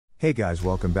Hey guys,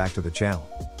 welcome back to the channel.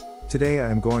 Today I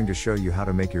am going to show you how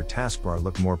to make your taskbar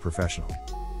look more professional.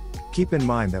 Keep in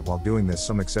mind that while doing this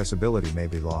some accessibility may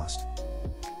be lost.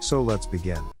 So let's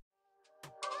begin.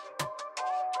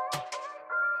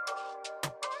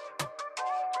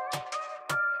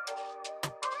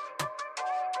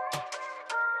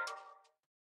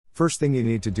 First thing you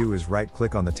need to do is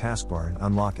right-click on the taskbar and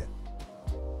unlock it.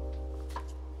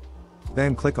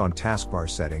 Then click on Taskbar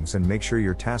Settings and make sure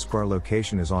your taskbar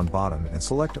location is on bottom and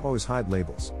select Always Hide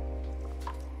Labels.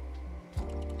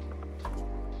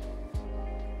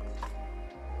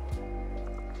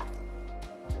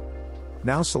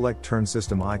 Now select Turn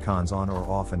System Icons on or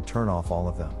off and turn off all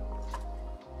of them.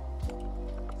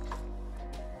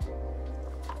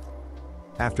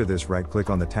 After this, right-click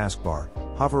on the taskbar,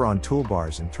 hover on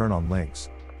Toolbars and turn on Links.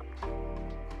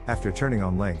 After turning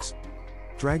on Links,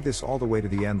 drag this all the way to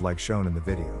the end like shown in the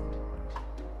video.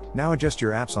 Now adjust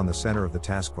your apps on the center of the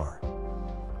taskbar.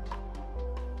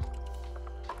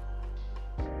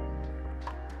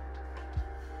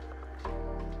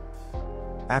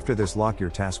 After this, lock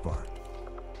your taskbar.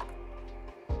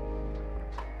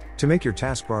 To make your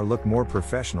taskbar look more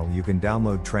professional, you can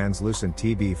download Translucent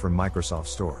TV from Microsoft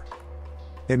Store.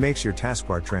 It makes your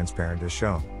taskbar transparent as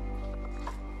shown.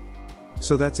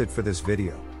 So that's it for this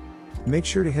video. Make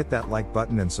sure to hit that like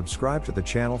button and subscribe to the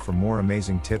channel for more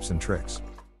amazing tips and tricks.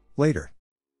 Later.